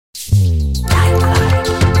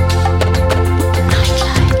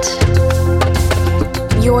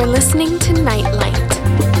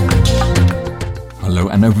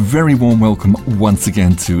and a very warm welcome once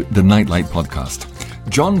again to the Nightlight Podcast.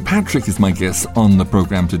 John Patrick is my guest on the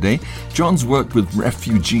program today. John's worked with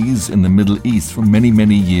refugees in the Middle East for many,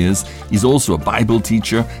 many years. He's also a Bible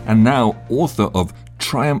teacher and now author of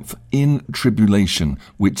Triumph in Tribulation,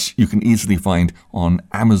 which you can easily find on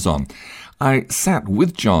Amazon. I sat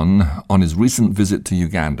with John on his recent visit to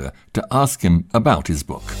Uganda to ask him about his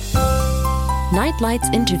book. Nightlight's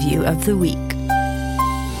Interview of the Week.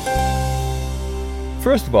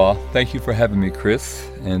 First of all, thank you for having me, Chris,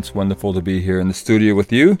 and it's wonderful to be here in the studio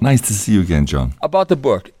with you. Nice to see you again, John. About the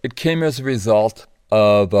book, it came as a result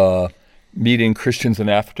of meeting Christians in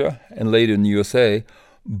Africa and later in the USA,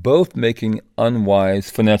 both making unwise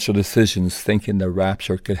financial decisions, thinking the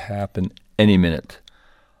rapture could happen any minute.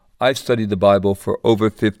 I've studied the Bible for over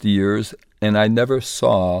 50 years, and I never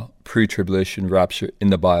saw pre-tribulation rapture in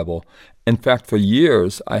the Bible. In fact, for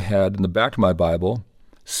years, I had in the back of my Bible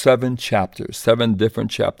 7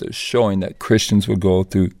 different chapters showing that Christians would go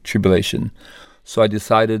through tribulation. So I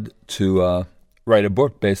decided to write a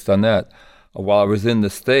book based on that. While I was in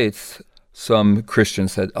the States, some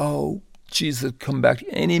Christians said, "Oh, Jesus come back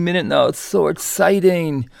any minute now. It's so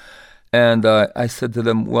exciting." And I said to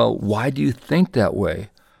them, "Well, why do you think that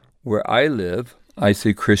way? Where I live, I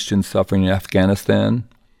see Christians suffering in Afghanistan.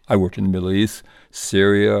 I work in the Middle East,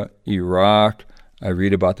 Syria, Iraq. I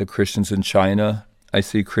read about the Christians in China. I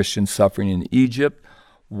see Christians suffering in Egypt.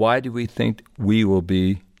 Why do we think we will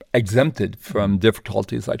be exempted from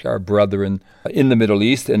difficulties like our brethren in the Middle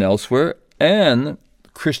East and elsewhere, and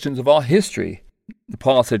Christians of all history?"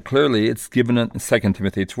 Paul said clearly, it's given in 2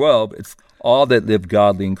 Timothy 12, it's all that live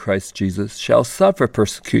godly in Christ Jesus shall suffer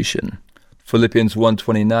persecution. Philippians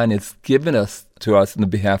 1:29, it's given to us in the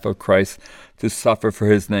behalf of Christ to suffer for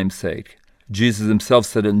his name's sake. Jesus himself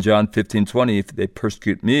said in John 15:20, if they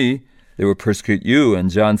persecute me, they will persecute you.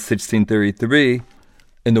 And John 16:33,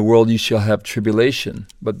 in the world you shall have tribulation,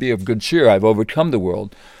 but be of good cheer, I've overcome the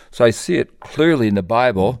world. So I see it clearly in the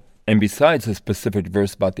Bible, and besides the specific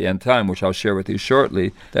verse about the end time, which I'll share with you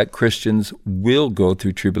shortly, that Christians will go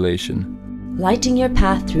through tribulation. Lighting your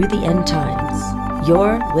path through the end times.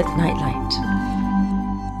 You're with Nightlight.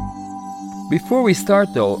 Before we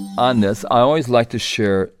start, though, on this, I always like to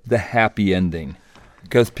share the happy ending.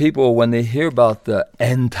 Because people, when they hear about the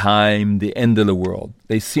end time, the end of the world,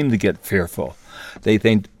 they seem to get fearful. They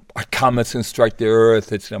think a comet's going to strike the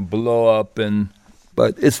earth, it's going to blow up,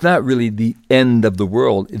 but it's not really the end of the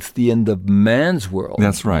world. It's the end of man's world.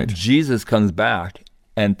 That's right. Jesus comes back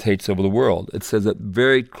and takes over the world. It says it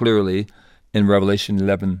very clearly in Revelation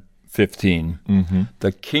 11:15. Mm-hmm.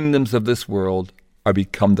 The kingdoms of this world are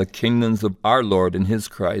become the kingdoms of our Lord and his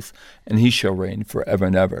Christ, and he shall reign forever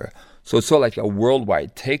and ever. So it's sort of like a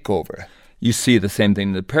worldwide takeover. You see the same thing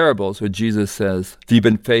in the parables where Jesus says, if you've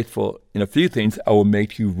been faithful in a few things, I will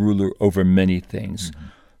make you ruler over many things. Mm-hmm.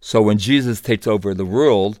 So when Jesus takes over the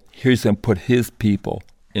world, he's going to put his people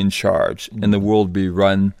in charge, and the world will be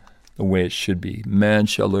run the way it should be. Man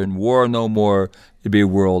shall learn war no more. It'll be a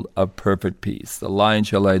world of perfect peace. The lion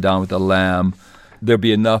shall lie down with the lamb. There'll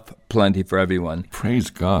be enough plenty for everyone. Praise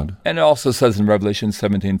God. And it also says in Revelation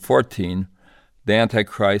 17:14, the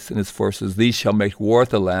Antichrist and his forces, these shall make war with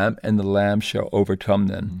the Lamb, and the Lamb shall overcome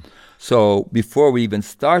them. Mm-hmm. So before we even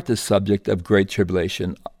start the subject of Great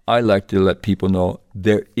Tribulation, I like to let people know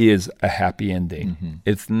there is a happy ending. Mm-hmm.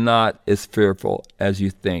 It's not as fearful as you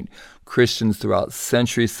think. Christians throughout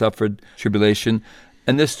centuries suffered tribulation,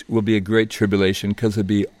 and this will be a great tribulation because it'll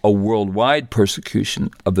be a worldwide persecution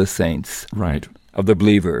of the saints, right, of the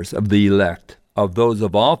believers, of the elect, of those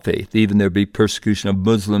of all faith. Even there'll be persecution of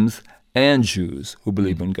Muslims and Jews who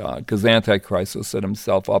believe in God, because the Antichrist will set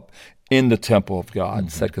himself up in the temple of God,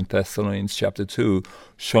 2 Thessalonians chapter 2,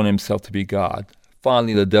 showing himself to be God.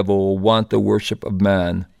 Finally, the devil will want the worship of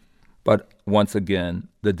man, but once again,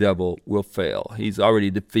 the devil will fail. He's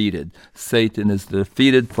already defeated. Satan is the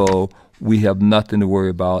defeated foe. We have nothing to worry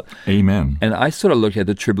about. Amen. And I sort of look at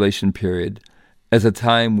the tribulation period as a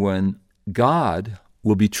time when God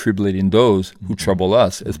will be tribulating those who trouble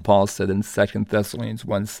us, as Paul said in 2 Thessalonians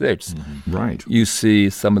 1:6. Mm-hmm. Right. You see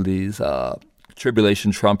some of these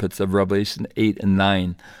tribulation trumpets of Revelation 8 and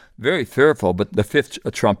 9. Very fearful, but the fifth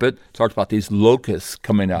trumpet talks about these locusts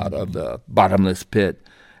coming out of the bottomless pit.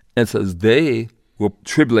 And it says they will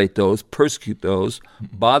tribulate those, persecute those,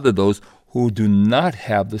 bother those who do not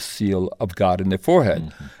have the seal of God in their forehead.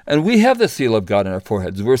 Mm-hmm. And we have the seal of God in our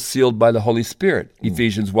foreheads. We're sealed by the Holy Spirit,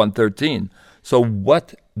 Ephesians 1:13. So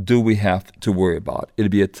what do we have to worry about? It'll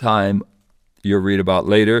be a time you'll read about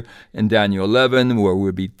later in Daniel 11, where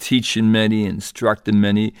we'll be teaching many, instructing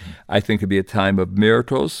many. I think it'll be a time of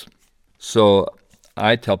miracles. So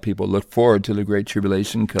I tell people, look forward to the Great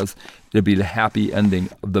Tribulation because it'll be the happy ending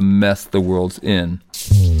of the mess the world's in.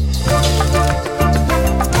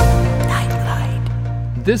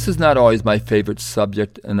 This is not always my favorite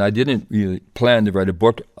subject, and I didn't really plan to write a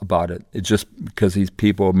book about it. It's just because these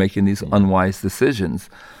people are making these unwise decisions.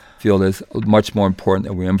 I feel it's much more important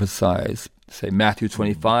that we emphasize, say, Matthew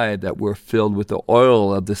 25, that we're filled with the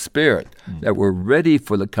oil of the Spirit, that we're ready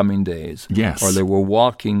for the coming days. Yes. Or that we're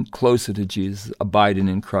walking closer to Jesus, abiding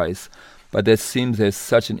in Christ. But it seems there's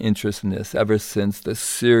such an interest in this ever since the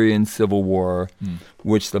Syrian civil war,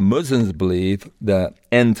 which the Muslims believe the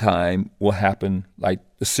end time will happen like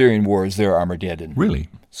the Syrian war is their Armageddon. Really?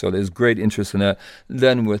 So there's great interest in that.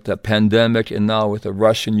 Then with the pandemic and now with the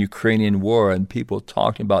Russian-Ukrainian war and people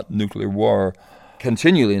talking about nuclear war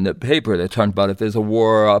continually in the paper, they're talking about if there's a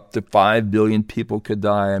war, up to 5 billion people could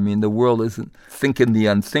die. I mean, the world isn't thinking the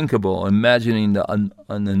unthinkable, imagining the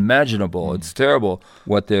unimaginable. It's terrible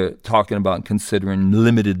what they're talking about, considering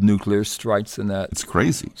limited nuclear strikes and that. It's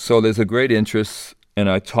crazy. So there's a great interest,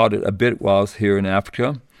 and I taught it a bit while I was here in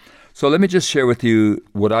Africa. So let me just share with you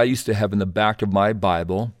what I used to have in the back of my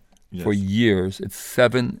Bible for years. It's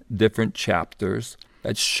 7 different chapters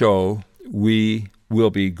that show we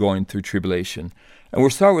will be going through tribulation. And we'll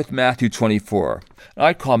start with Matthew 24. And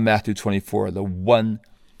I call Matthew 24 the 1,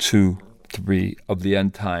 2, 3 of the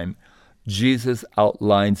end time. Jesus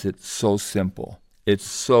outlines it so simple. It's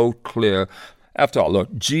so clear. After all,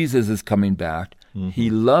 look, Jesus is coming back. He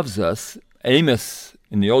loves us. Amos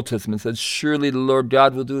in the Old Testament says, surely the Lord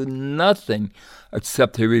God will do nothing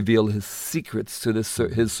except to reveal his secrets to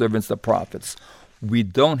his servants, the prophets. We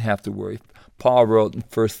don't have to worry. Paul wrote in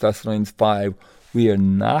 1 Thessalonians 5, we are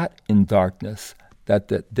not in darkness, that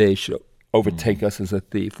the day should overtake us as a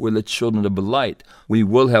thief. We're the children of the light. We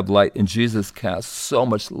will have light, and Jesus cast so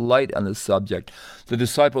much light on the subject. The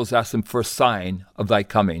disciples asked him for a sign of thy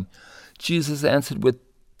coming. Jesus answered with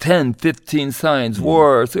 10, 15 signs,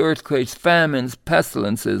 wars, earthquakes, famines,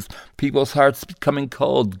 pestilences, people's hearts becoming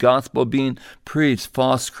cold, gospel being preached,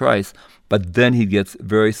 false Christ. But then he gets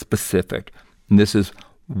very specific. And this is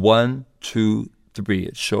 1, 2, 3.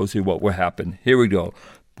 It shows you what will happen. Here we go.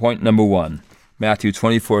 Point number 1, Matthew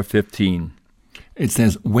 24:15. It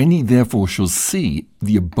says, when ye therefore shall see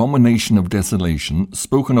the abomination of desolation,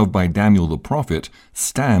 spoken of by Daniel the prophet,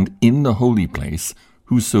 stand in the holy place,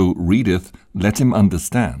 whoso readeth, let him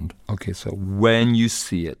understand. Okay, so when you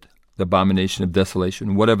see it, the abomination of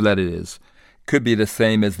desolation, whatever that is, could be the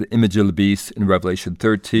same as the image of the beast in Revelation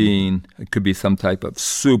 13. It could be some type of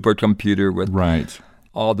supercomputer with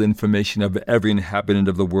all the information of every inhabitant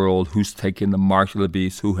of the world, who's taken the mark of the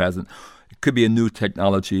beast, who hasn't. It could be a new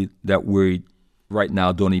technology that we right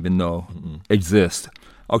now don't even know exists.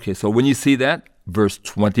 Okay, so when you see that, verse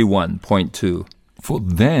 21.2. For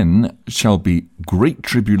then shall be great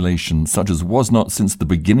tribulation, such as was not since the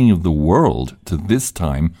beginning of the world to this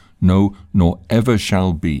time, no, nor ever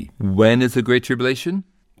shall be. When is the great tribulation?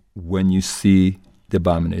 When you see the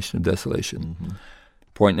abomination of desolation.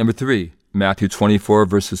 Point number 3, Matthew 24,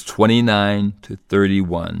 verses 29 to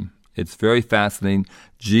 31. It's very fascinating.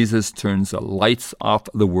 Jesus turns the lights off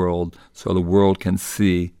of the world so the world can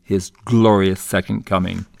see his glorious second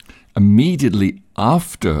coming. Immediately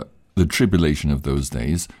after the tribulation of those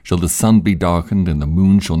days shall the sun be darkened, and the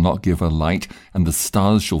moon shall not give her light, and the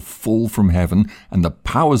stars shall fall from heaven, and the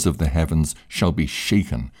powers of the heavens shall be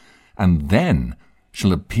shaken. And then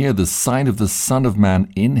shall appear the sign of the Son of Man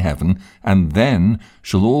in heaven, and then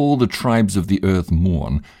shall all the tribes of the earth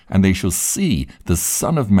mourn, and they shall see the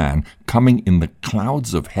Son of Man coming in the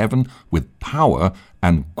clouds of heaven with power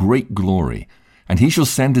and great glory. And he shall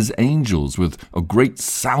send his angels with a great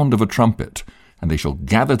sound of a trumpet, and they shall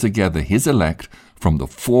gather together his elect from the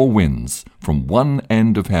 4 winds, from one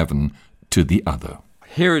end of heaven to the other.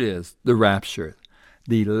 Here it is, the rapture.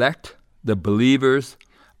 The elect, the believers,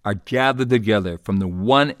 are gathered together from the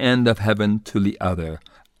one end of heaven to the other,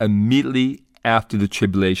 immediately after the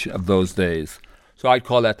tribulation of those days. So I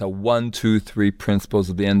call that the 1, 2, 3 principles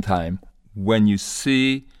of the end time. When you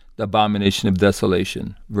see the abomination of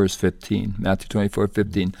desolation, verse 15, Matthew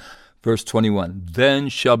 24:15. Verse 21, then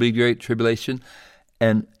shall be great tribulation,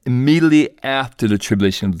 and immediately after the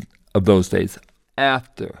tribulation of those days,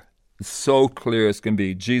 after, it's so clear it's going to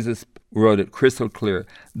be, Jesus wrote it crystal clear,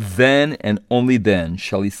 then and only then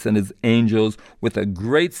shall he send his angels with a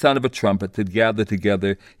great sound of a trumpet to gather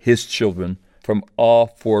together his children from all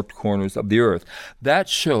 4 corners of the earth. That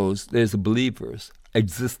shows there's believers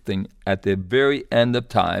existing at the very end of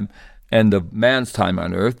time, end of man's time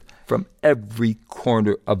on earth, from every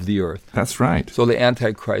corner of the earth. That's right. So the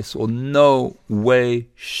Antichrist will no way,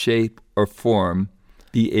 shape, or form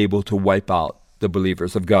be able to wipe out the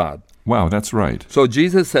believers of God. Wow, that's right. So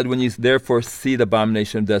Jesus said, when you therefore see the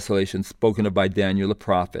abomination of desolation spoken of by Daniel the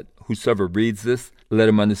prophet, whosoever reads this, let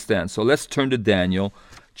him understand. So let's turn to Daniel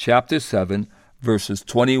chapter 7, verses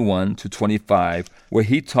 21 to 25, where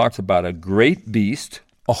he talks about a great beast,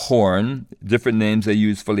 a horn, different names they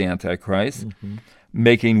use for the Antichrist,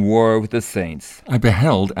 making war with the saints. I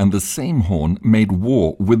beheld, and the same horn made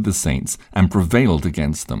war with the saints, and prevailed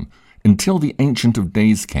against them, until the Ancient of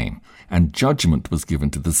Days came, and judgment was given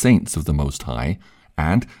to the saints of the Most High,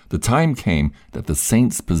 and the time came that the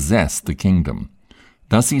saints possessed the kingdom.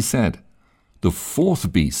 Thus he said, The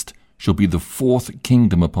fourth beast shall be the fourth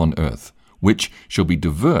kingdom upon earth, which shall be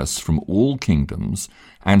diverse from all kingdoms,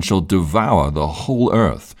 and shall devour the whole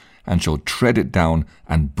earth, and shall tread it down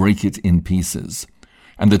and break it in pieces.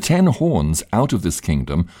 And the 10 horns out of this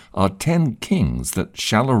kingdom are 10 kings that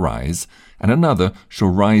shall arise, and another shall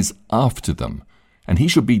rise after them. And he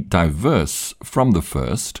shall be diverse from the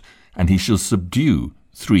first, and he shall subdue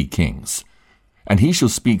 3 kings. And he shall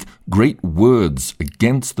speak great words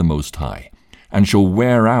against the Most High, and shall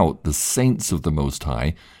wear out the saints of the Most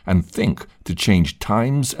High, and think to change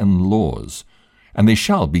times and laws. And they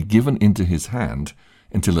shall be given into his hand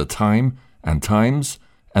until a time and times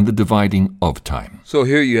and the dividing of time. So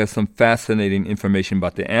here you have some fascinating information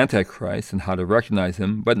about the Antichrist and how to recognize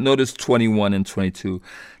him. But notice 21 and 22.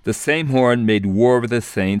 The same horn made war with the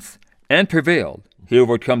saints and prevailed. He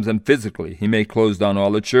overcomes them physically. He may close down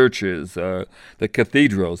all the churches, the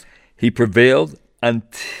cathedrals. He prevailed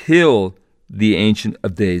until the Ancient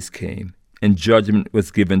of Days came, and judgment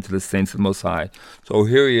was given to the saints of the Most High. So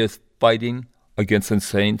here he is fighting against the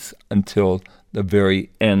saints until the very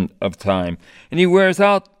end of time. And he wears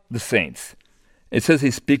out the saints. It says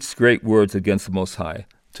he speaks great words against the Most High.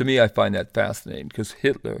 To me, I find that fascinating because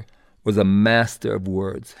Hitler was a master of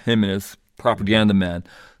words, him and his propaganda man.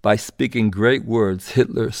 By speaking great words,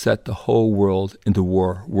 Hitler set the whole world into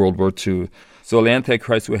war, World War II. So the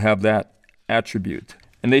Antichrist will have that attribute.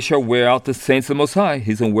 And they shall wear out the saints of the Most High.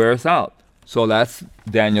 He's going to wear us out. So that's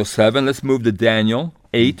Daniel 7. Let's move to Daniel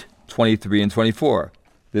 8, 23 and 24.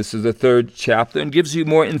 This is the 3rd chapter and gives you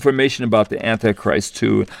more information about the Antichrist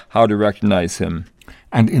too, how to recognize him.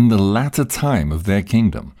 And in the latter time of their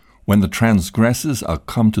kingdom, when the transgressors are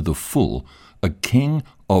come to the full, a king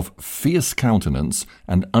of fierce countenance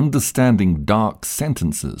and understanding dark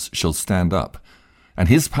sentences shall stand up. And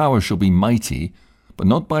his power shall be mighty, but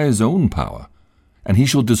not by his own power. And he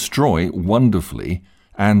shall destroy wonderfully,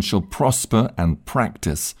 and shall prosper and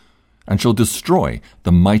practice, and shall destroy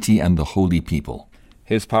the mighty and the holy people.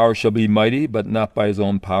 His power shall be mighty, but not by his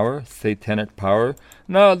own power, satanic power.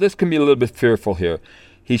 Now, this can be a little bit fearful here.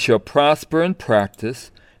 He shall prosper and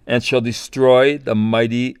practice, and shall destroy the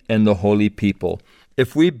mighty and the holy people.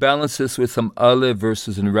 If we balance this with some other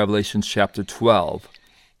verses in Revelation chapter 12,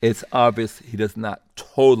 it's obvious he does not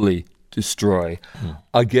totally destroy.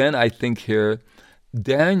 Again, I think here,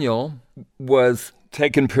 Daniel was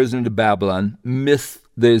taken prisoner to Babylon, missed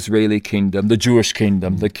the Israeli kingdom, the Jewish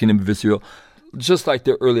kingdom, the kingdom of Israel. Just like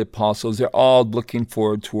the early apostles, they're all looking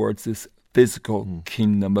forward towards this physical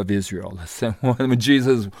kingdom of Israel. When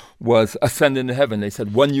Jesus was ascended into heaven, they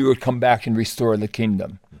said, one year would come back and restore the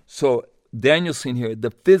kingdom. So Daniel's seen here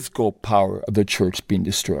the physical power of the church being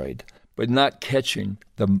destroyed, but not catching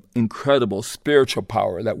the incredible spiritual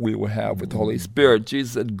power that we will have with the Holy Spirit.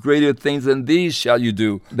 Jesus said, greater things than these shall you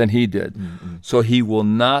do than he did. So he will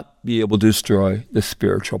not be able to destroy the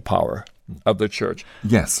spiritual power of the church.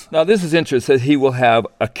 Yes. Now, this is interesting. It says he will have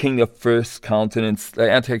a king of fierce countenance. The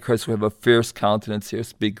Antichrist will have a fierce countenance here,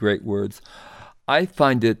 speak great words. I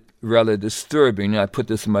find it rather disturbing, and I put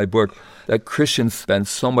this in my book, that Christians spend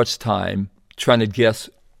so much time trying to guess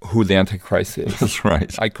who the Antichrist is. That's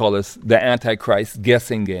right. I call this the Antichrist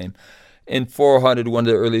guessing game. In 400, one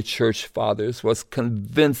of the early church fathers was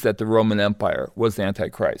convinced that the Roman Empire was the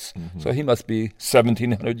Antichrist. So he must be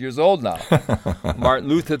 1,700 years old now. Martin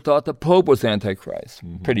Luther thought the Pope was Antichrist.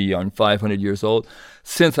 Pretty young, 500 years old.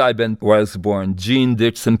 Since I was born, Gene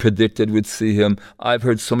Dixon predicted we'd see him. I've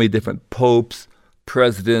heard so many different popes,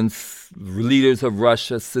 presidents, leaders of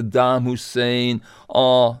Russia, Saddam Hussein,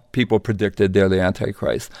 all people predicted they're the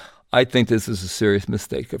Antichrist. I think this is a serious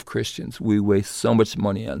mistake of Christians. We waste so much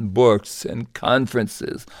money on books and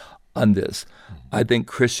conferences on this. I think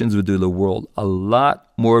Christians would do the world a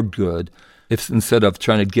lot more good if instead of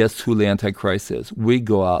trying to guess who the Antichrist is, we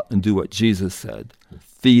go out and do what Jesus said.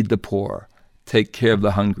 Feed the poor. Take care of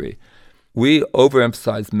the hungry. We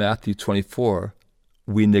overemphasize Matthew 24.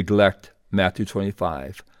 We neglect Matthew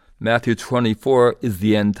 25. Matthew 24 is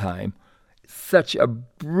the end time. such a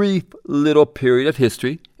brief little period of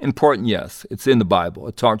history. Important, yes, it's in the Bible.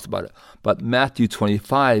 It talks about it. But Matthew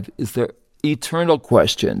 25 is their eternal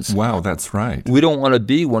questions. Wow, that's right. We don't want to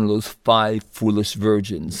be one of those 5 foolish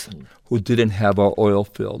virgins who didn't have our oil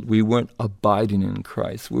filled. We weren't abiding in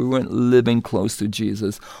Christ. We weren't living close to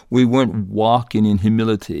Jesus. We weren't walking in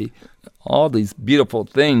humility. All these beautiful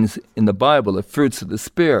things in the Bible, the fruits of the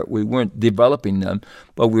Spirit, we weren't developing them,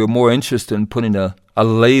 but we were more interested in putting a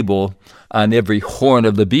label on every horn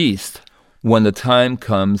of the beast. When the time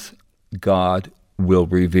comes, God will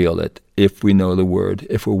reveal it if we know the Word,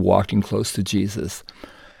 if we're walking close to Jesus.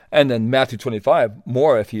 And then Matthew 25,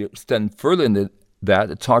 more if you extend further into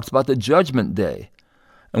that, it talks about the judgment day.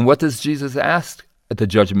 And what does Jesus ask at the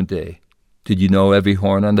judgment day? Did you know every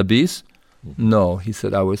horn on the beast? No, he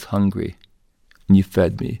said, I was hungry and you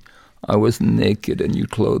fed me. I was naked and you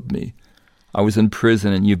clothed me. I was in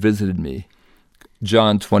prison and you visited me.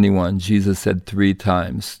 John 21, Jesus said 3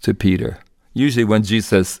 times to Peter. Usually when Jesus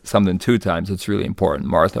says something 2 times, it's really important.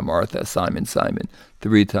 Martha, Martha, Simon, Simon.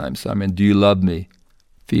 3 times, Simon, do you love me?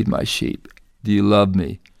 Feed my sheep. Do you love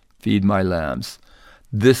me? Feed my lambs.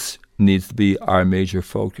 This needs to be our major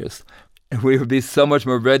focus. And we would be so much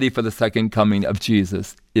more ready for the second coming of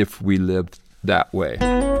Jesus if we lived that way.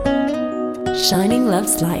 Shining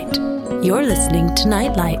Love's Light. You're listening to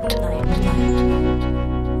Nightlight.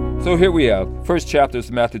 So here we have. First chapter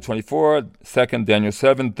is Matthew 24, second Daniel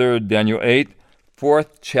 7, third Daniel 8.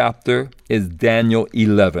 Fourth chapter is Daniel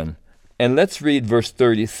 11. And let's read verse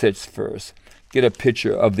 36 first. Get a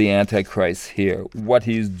picture of the Antichrist here, what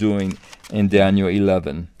he's doing in Daniel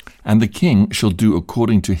 11. And the king shall do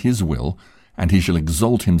according to his will, and he shall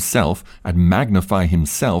exalt himself and magnify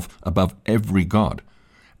himself above every god,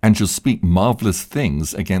 and shall speak marvelous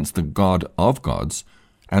things against the God of gods,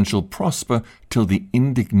 and shall prosper till the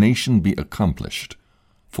indignation be accomplished.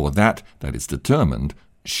 For that is determined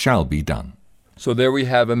shall be done. So there we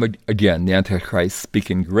have him again, the Antichrist,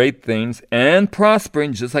 speaking great things and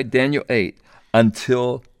prospering, just like Daniel 8,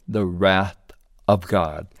 until the wrath of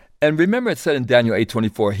God. And remember it said in Daniel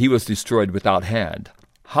 8:24, he was destroyed without hand.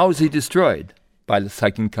 How is he destroyed? By the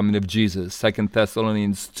second coming of Jesus. 2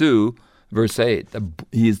 Thessalonians 2, verse 8.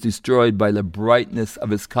 He is destroyed by the brightness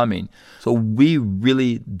of his coming. So we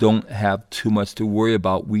really don't have too much to worry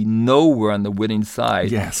about. We know we're on the winning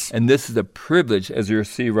side. Yes. And this is a privilege, as you'll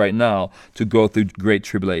see right now, to go through great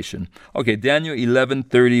tribulation. Okay, Daniel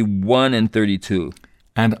 11:31 and 32.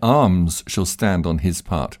 And arms shall stand on his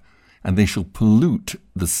part, and they shall pollute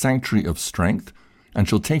the sanctuary of strength, and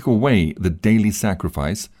shall take away the daily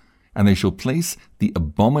sacrifice, and they shall place the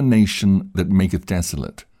abomination that maketh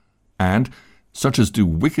desolate. And such as do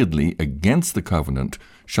wickedly against the covenant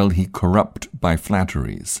shall he corrupt by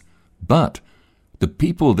flatteries. But the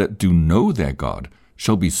people that do know their God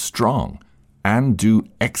shall be strong and do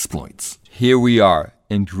exploits. Here we are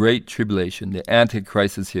in great tribulation. The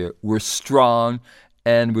Antichrist is here. We're strong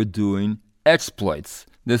and we're doing exploits.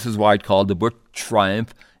 This is why I called the book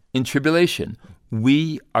Triumph in Tribulation.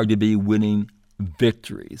 We are to be winning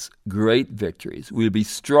victories, great victories. We'll be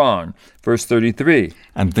strong. Verse 33.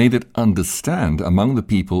 And they that understand among the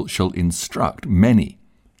people shall instruct many.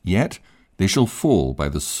 Yet they shall fall by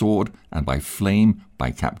the sword, and by flame, by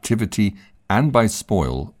captivity, and by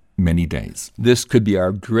spoil many days. This could be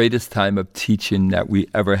our greatest time of teaching that we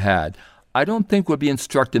ever had. I don't think we'll be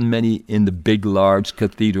instructing many in the big, large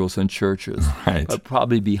cathedrals and churches. Right. But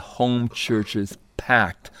probably be home churches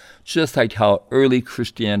packed, just like how early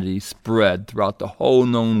Christianity spread throughout the whole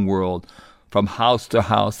known world. From house to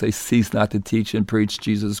house, they cease not to teach and preach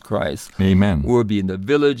Jesus Christ. Amen. We'll be in the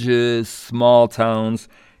villages, small towns,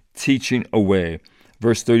 teaching away.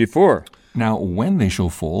 Verse 34. Now when they shall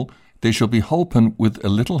fall, they shall be holpen with a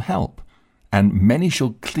little help, and many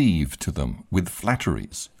shall cleave to them with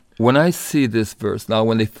flatteries. When I see this verse, now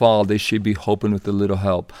when they fall, they should be hoping with a little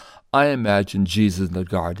help. I imagine Jesus in the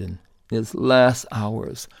garden, his last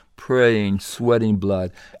hours, praying, sweating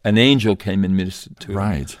blood. An angel came and ministered to him.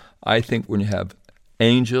 Right. I think we're going to have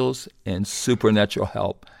angels and supernatural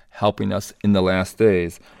help helping us in the last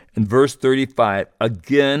days. In verse 35,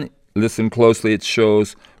 again, listen closely, it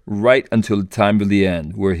shows right until the time of the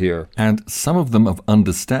end. We're here. And some of them of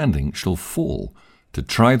understanding shall fall, to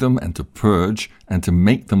try them and to purge and to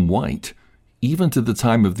make them white, even to the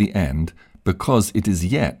time of the end, because it is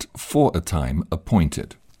yet for a time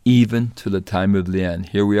appointed. Even to the time of the end.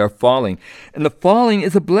 Here we are falling. And the falling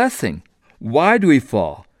is a blessing. Why do we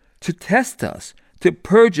fall? To test us, to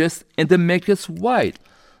purge us, and to make us white.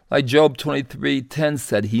 Like Job 23:10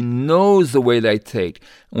 said, he knows the way that I take.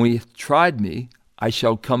 And when he hath tried me, I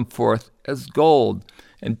shall come forth as gold.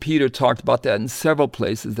 And Peter talked about that in several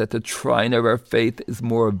places, that the trying of our faith is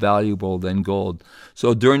more valuable than gold.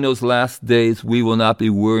 So during those last days, we will not be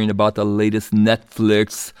worrying about the latest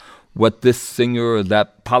Netflix, what this singer or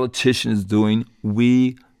that politician is doing.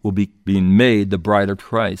 We will be being made the bride of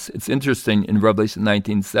Christ. It's interesting, in Revelation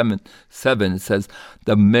 19:7, it says,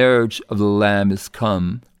 the marriage of the Lamb is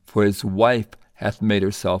come, for his wife hath made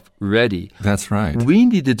herself ready. That's right. We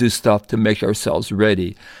need to do stuff to make ourselves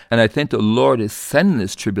ready. And I think the Lord is sending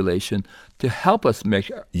this tribulation to help us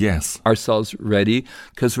make ourselves ready,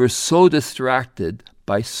 because we're so distracted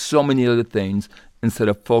by so many other things instead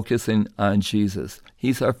of focusing on Jesus.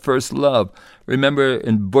 He's our first love. Remember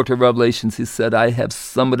in the book of Revelations, he said, I have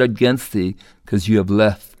somewhat against thee because you have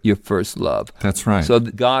left your first love. That's right. So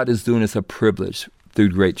God is doing us a privilege through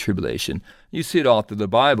great tribulation. You see it all through the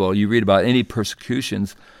Bible. You read about any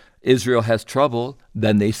persecutions. Israel has trouble,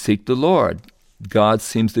 then they seek the Lord. God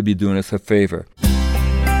seems to be doing us a favor.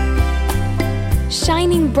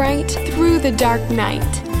 Shining bright through the dark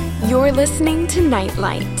night. You're listening to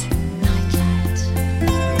Nightlight.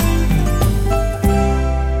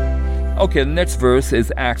 Okay, the next verse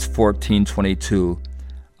is Acts 14:22.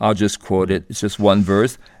 I'll just quote it. It's just one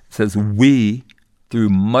verse. It says, we, through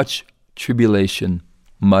much tribulation,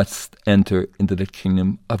 must enter into the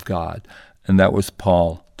kingdom of God. And that was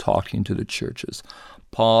Paul talking to the churches.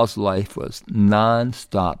 Paul's life was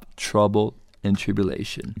non-stop trouble and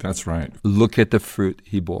tribulation. That's right. Look at the fruit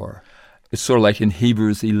he bore. It's sort of like in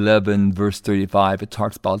Hebrews 11, verse 35. It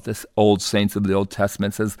talks about this old saints of the Old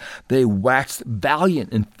Testament. It says, they waxed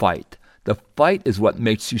valiant in fight. The fight is what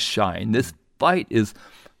makes you shine. This fight is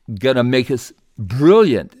going to make us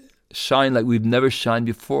brilliant, shine like we've never shined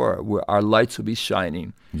before, where our lights will be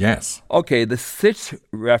shining. Yes. Okay, the sixth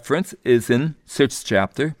reference is in 6th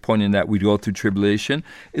chapter, pointing that we go through tribulation,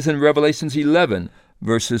 is in Revelations 11,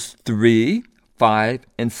 verses 3, 5,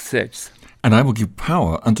 and 6. And I will give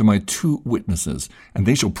power unto my 2 witnesses, and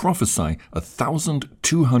they shall prophesy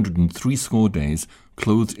 1,260 days,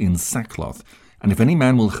 clothed in sackcloth. And if any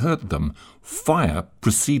man will hurt them, fire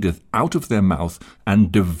proceedeth out of their mouth,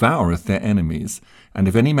 and devoureth their enemies. And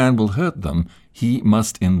if any man will hurt them, he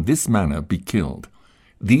must in this manner be killed.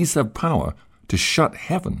 These have power to shut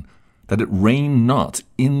heaven, that it rain not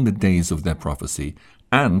in the days of their prophecy,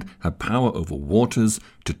 and have power over waters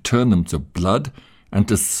to turn them to blood, and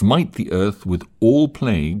to smite the earth with all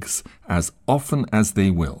plagues as often as they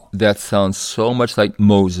will. That sounds so much like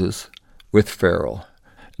Moses with Pharaoh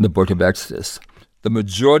in the book of Exodus. The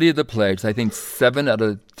majority of the plagues, I think 7 out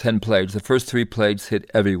of 10 plagues, the first 3 plagues hit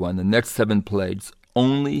everyone. The next 7 plagues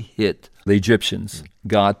only hit the Egyptians.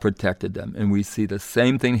 God protected them. And we see the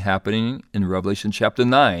same thing happening in Revelation chapter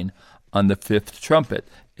 9 on the 5th trumpet.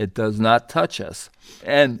 It does not touch us.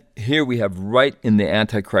 And here we have right in the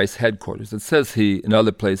Antichrist headquarters. It says in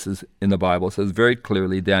other places in the Bible, it says very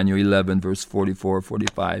clearly, Daniel 11, verse 44,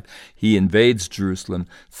 45, he invades Jerusalem,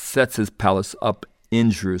 sets his palace up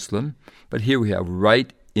in Jerusalem. But here we have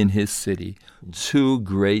right in his city 2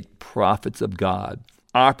 great prophets of God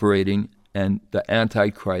operating, and the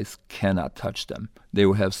Antichrist cannot touch them. They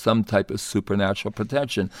will have some type of supernatural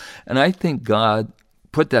protection. And I think God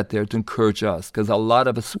put that there to encourage us, because a lot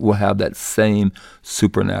of us will have that same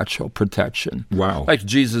supernatural protection. Wow. Like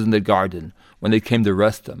Jesus in the garden, when they came to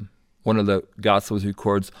arrest him. One of the Gospels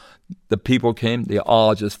records, the people came, they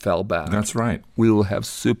all just fell back. That's right. We will have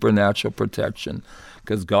supernatural protection,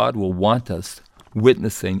 because God will want us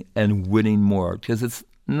witnessing and winning more, because it's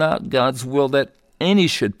not God's will that any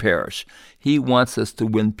should perish. He wants us to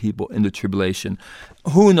win people into tribulation.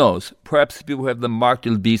 Who knows? Perhaps people have the mark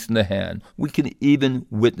of the beast in their hand. We can even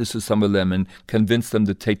witness to some of them and convince them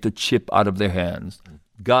to take the chip out of their hands.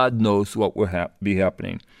 God knows what will be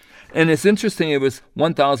happening. And it's interesting, it was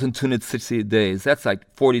 1,260 days. That's like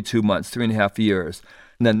 42 months, 3.5 years.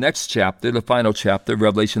 In the next chapter, the final chapter,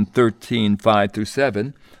 Revelation 13, 5 through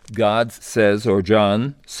 7, God says, or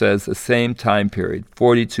John says, the same time period,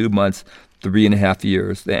 42 months, 3.5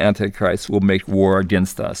 years, the Antichrist will make war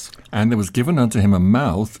against us. And there was given unto him a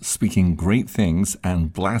mouth speaking great things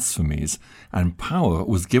and blasphemies, and power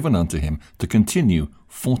was given unto him to continue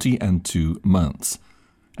 42 months.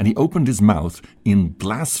 And he opened his mouth in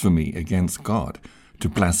blasphemy against God, to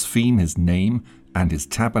blaspheme his name and his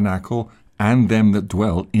tabernacle and them that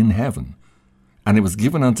dwell in heaven. And it was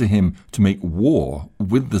given unto him to make war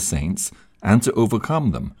with the saints and to overcome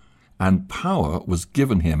them. And power was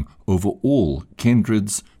given him over all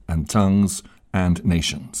kindreds and tongues and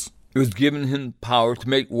nations. It was given him power to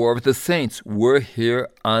make war with the saints. We're here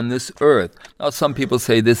on this earth. Now, some people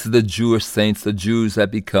say this is the Jewish saints, the Jews that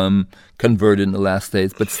become converted in the last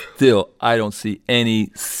days. But still, I don't see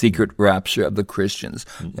any secret rapture of the Christians.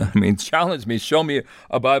 I mean, challenge me. Show me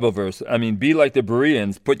a Bible verse. I mean, be like the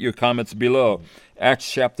Bereans. Put your comments below. Acts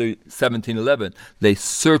chapter 17:11. They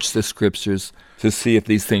searched the scriptures to see if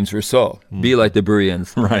these things were so. Be like the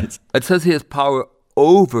Bereans. Right. It says he has power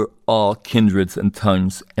over all kindreds and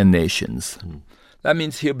tongues and nations. That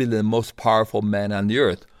means he'll be the most powerful man on the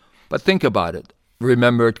earth. But think about it.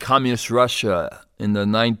 Remember communist Russia in the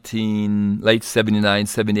late 79,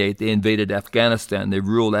 78, they invaded Afghanistan. They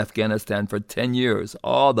ruled Afghanistan for 10 years.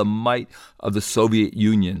 All the might of the Soviet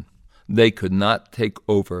Union. They could not take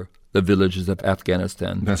over the villages of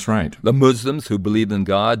Afghanistan. That's right. The Muslims who believed in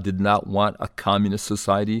God did not want a communist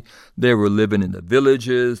society. They were living in the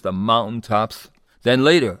villages, the mountaintops. Then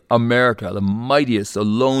later, America, the mightiest, the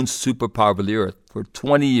lone superpower of the earth, for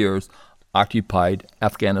 20 years occupied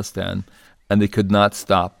Afghanistan, and they could not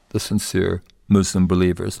stop the sincere Muslim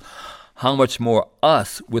believers. How much more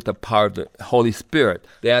us with the power of the Holy Spirit?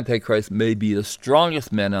 The Antichrist may be the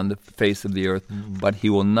strongest man on the face of the earth, but he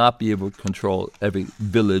will not be able to control every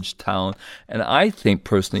village, town, and I think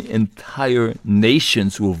personally entire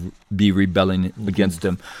nations will be rebelling against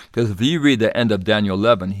him. Because if you read the end of Daniel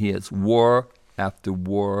 11, he has war after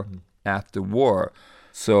war after war.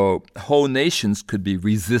 So whole nations could be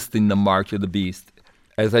resisting the mark of the beast.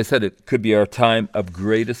 As I said, it could be our time of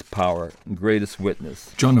greatest power and greatest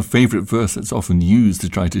witness. John, a favorite verse that's often used to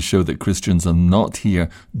try to show that Christians are not here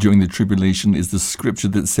during the tribulation is the scripture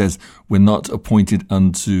that says we're not appointed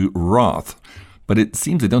unto wrath. But it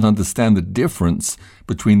seems they don't understand the difference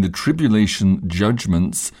between the tribulation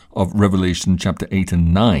judgments of Revelation chapter 8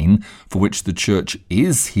 and 9, for which the church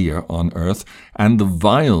is here on earth, and the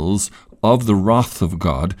vials of the wrath of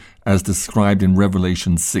God, as described in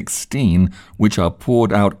Revelation 16, which are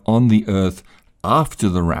poured out on the earth after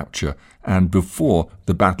the rapture and before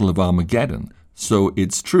the battle of Armageddon. So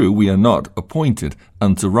it's true, we are not appointed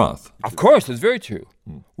unto wrath. Of course, it's very true.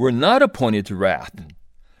 We're not appointed to wrath.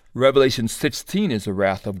 Revelation 16 is the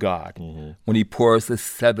wrath of God when he pours the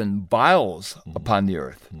 7 vials upon the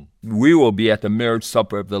earth. We will be at the marriage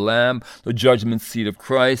supper of the Lamb, the judgment seat of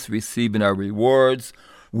Christ, receiving our rewards.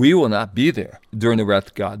 We will not be there during the wrath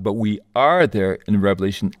of God, but we are there in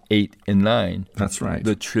Revelation 8 and 9. That's right.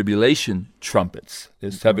 The tribulation trumpets.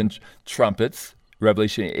 There's 7 trumpets,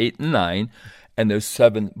 Revelation 8 and 9, and there's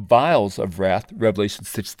 7 vials of wrath, Revelation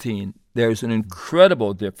 16. There's an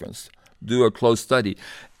incredible difference. Do a close study.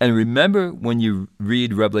 And remember, when you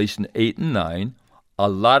read Revelation 8 and 9, a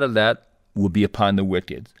lot of that will be upon the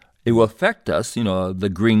wicked. It will affect us,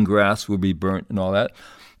 the green grass will be burnt and all that.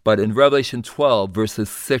 But in Revelation 12, verses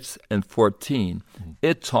 6 and 14,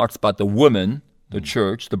 it talks about the woman, the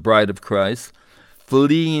church, the bride of Christ,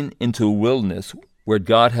 fleeing into a wilderness where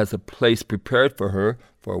God has a place prepared for her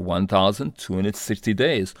for 1,260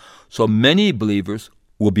 days. So many believers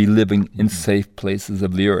will be living in safe places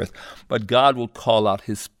of the earth. But God will call out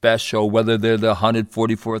his special, whether they're the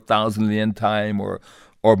 144,000 in the end time or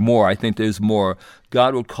more. I think there's more.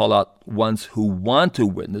 God will call out ones who want to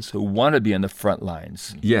witness, who want to be on the front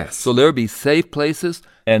lines. Yes. So there'll be safe places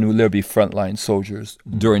and there'll be frontline soldiers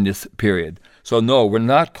during this period. So no, we're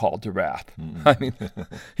not called to wrath. I mean,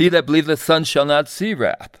 he that believeth the Son shall not see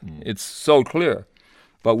wrath. It's so clear.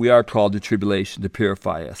 But we are called to tribulation to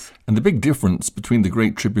purify us. And the big difference between the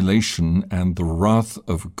Great Tribulation and the wrath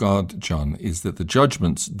of God, John, is that the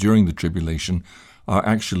judgments during the tribulation are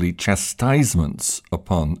actually chastisements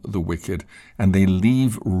upon the wicked, and they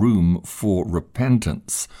leave room for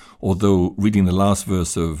repentance. Although, reading the last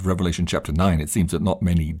verse of Revelation chapter 9, it seems that not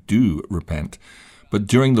many do repent. But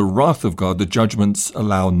during the wrath of God, the judgments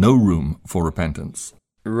allow no room for repentance.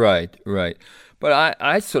 Right. But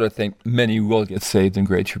I sort of think many will get saved in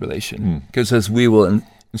Great Tribulation, because as we will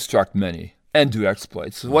instruct many and do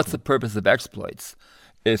exploits. So what's the purpose of exploits?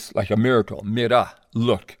 It's like a miracle, mira,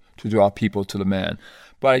 look, to draw people to the man.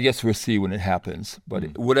 But I guess we'll see when it happens.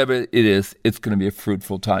 But whatever it is, it's going to be a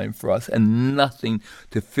fruitful time for us and nothing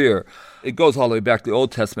to fear. It goes all the way back to the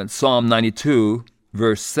Old Testament. Psalm 92,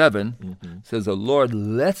 verse 7 says, the Lord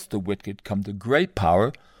lets the wicked come to great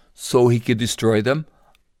power so he could destroy them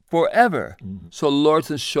forever. So the Lord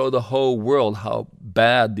can show the whole world how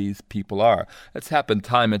bad these people are. It's happened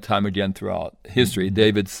time and time again throughout history.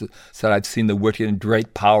 David said, I've seen the wicked in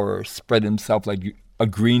great power spread himself like a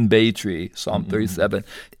green bay tree, Psalm 37.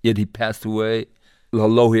 Yet he passed away.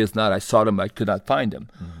 Lo, he is not. I sought him, I could not find him.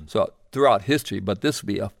 So throughout history, but this will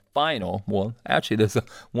be a final, well, actually there's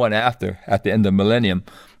one after, at the end of the millennium,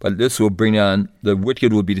 but this will bring on, the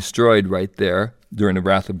wicked will be destroyed right there during the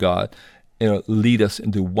wrath of God. It'll lead us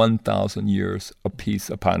into 1,000 years of peace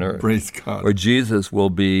upon earth. Praise God. Where Jesus will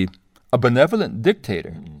be a benevolent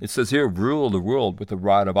dictator. It says here, rule the world with a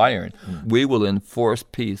rod of iron. We will enforce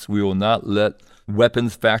peace. We will not let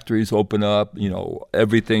weapons factories open up.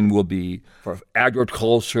 Everything will be for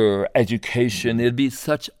agriculture, education. It'd be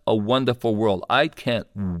such a wonderful world. I can't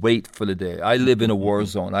wait for the day. I live in a war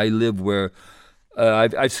zone. I live where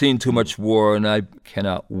I've seen too much war, and I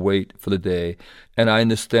cannot wait for the day. And I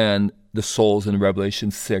understand the souls in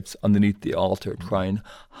Revelation 6 underneath the altar crying,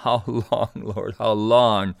 "How long, Lord, how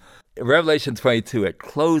long?" Revelation 22, it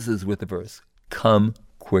closes with the verse, "Come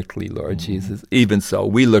quickly, Lord Jesus." Even so,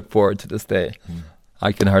 we look forward to this day.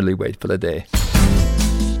 I can hardly wait for the day.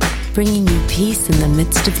 Bringing you peace in the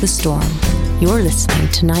midst of the storm. You're listening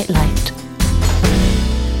to Nightlight.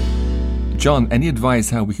 John, any advice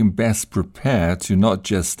how we can best prepare to not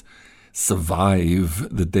just survive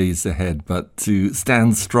the days ahead, but to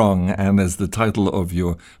stand strong and, as the title of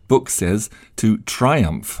your book says, to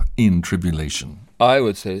triumph in tribulation? I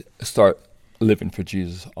would say start living for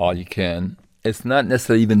Jesus all you can. It's not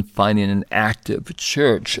necessarily even finding an active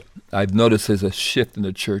church. I've noticed there's a shift in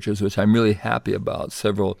the churches, which I'm really happy about.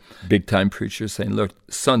 Several big-time preachers saying, look,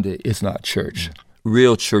 Sunday is not church.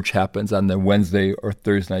 Real church happens on the Wednesday or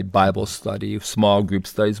Thursday night Bible study, small group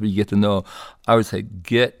studies where you get to know. I would say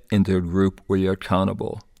get into a group where you're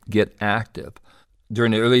accountable. Get active.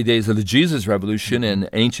 During the early days of the Jesus Revolution and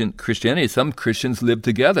ancient Christianity, some Christians lived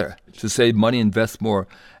together to save money, invest more,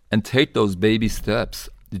 and take those baby steps.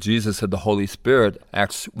 Jesus said the Holy Spirit,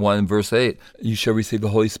 Acts 1 verse 8, you shall receive the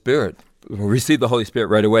Holy Spirit. Receive the Holy Spirit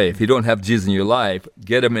right away. If you don't have Jesus in your life,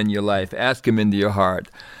 get him in your life. Ask him into your heart.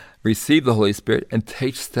 Receive the Holy Spirit and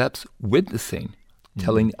take steps witnessing,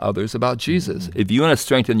 telling others about Jesus. If you want to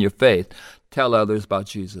strengthen your faith, tell others about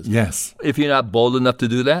Jesus. Yes. If you're not bold enough to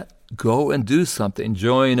do that, go and do something.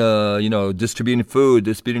 Join, distributing food,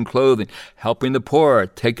 distributing clothing, helping the poor,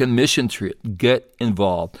 take a mission trip. Get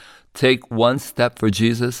involved. Take one step for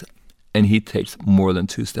Jesus, and he takes more than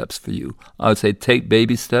 2 steps for you. I would say take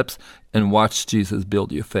baby steps and watch Jesus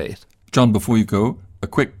build your faith. John, before you go, a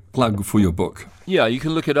quick plug for your book. Yeah, you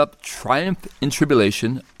can look it up, Triumph in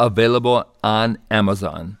Tribulation, available on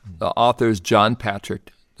Amazon. The author is John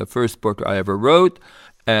Patrick, the first book I ever wrote,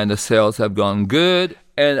 and the sales have gone good.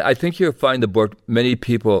 And I think you'll find the book,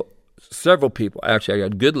 several people, actually I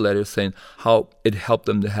got good letters saying how it helped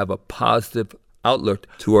them to have a positive outlook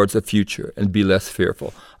towards the future and be less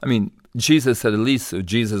fearful. I mean, Jesus said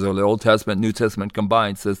Jesus or the Old Testament, New Testament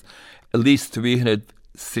combined says at least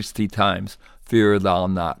 360 times, fear thou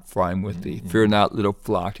not, for I am with thee. Fear not, little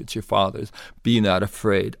flock, it's your father's. Be not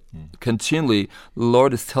afraid. Continually, the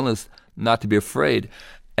Lord is telling us not to be afraid.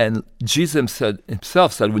 And Jesus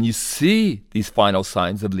himself said, when you see these final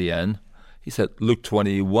signs of the end, he said, Luke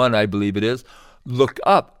 21, I believe it is, look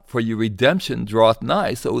up, for your redemption draweth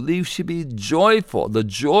nigh. So you should be joyful. The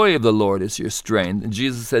joy of the Lord is your strength. And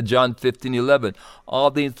Jesus said, John 15:11,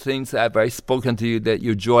 all these things have I spoken to you that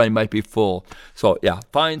your joy might be full. So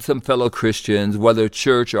find some fellow Christians, whether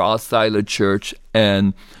church or outside the church,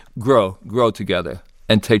 and grow together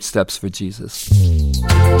and take steps for Jesus.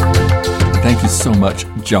 Thank you so much,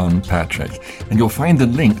 John Patrick. And you'll find the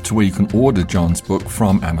link to where you can order John's book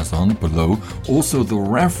from Amazon below. Also, the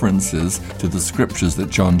references to the scriptures that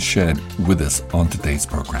John shared with us on today's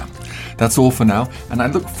program. That's all for now, and I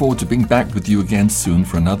look forward to being back with you again soon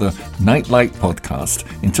for another Nightlight podcast.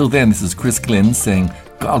 Until then, this is Chris Glynn saying,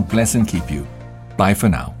 God bless and keep you. Bye for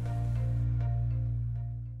now.